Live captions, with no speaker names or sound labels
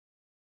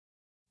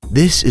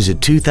This is a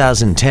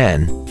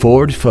 2010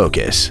 Ford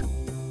Focus.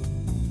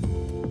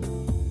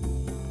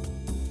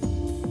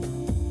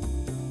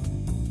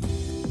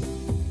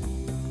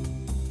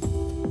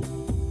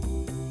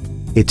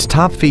 Its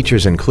top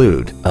features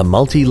include a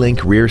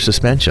multi-link rear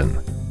suspension,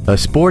 a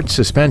sports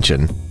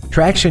suspension,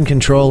 traction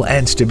control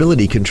and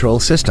stability control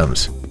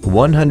systems,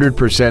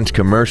 100%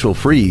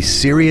 commercial-free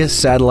Sirius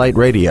satellite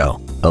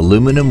radio,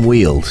 aluminum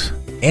wheels,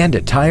 and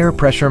a tire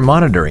pressure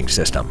monitoring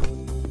system.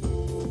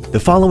 The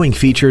following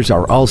features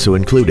are also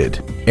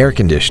included: air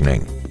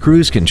conditioning,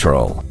 cruise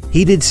control,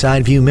 heated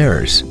side view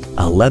mirrors,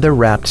 a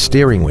leather-wrapped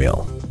steering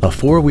wheel, a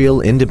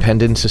four-wheel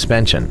independent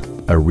suspension,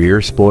 a rear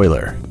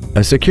spoiler,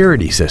 a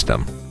security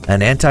system,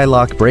 an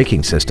anti-lock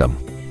braking system,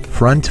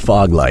 front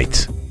fog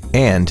lights,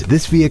 and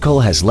this vehicle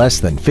has less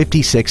than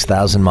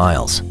 56,000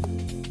 miles.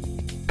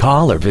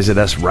 Call or visit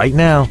us right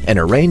now and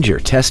arrange your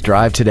test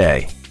drive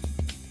today.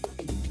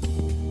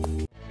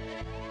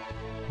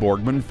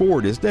 Borgman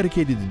Ford is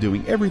dedicated to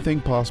doing everything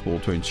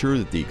possible to ensure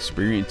that the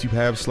experience you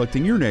have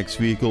selecting your next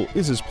vehicle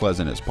is as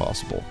pleasant as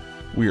possible.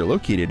 We are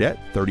located at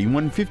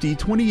 3150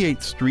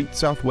 28th Street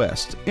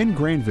Southwest in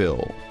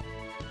Grandville.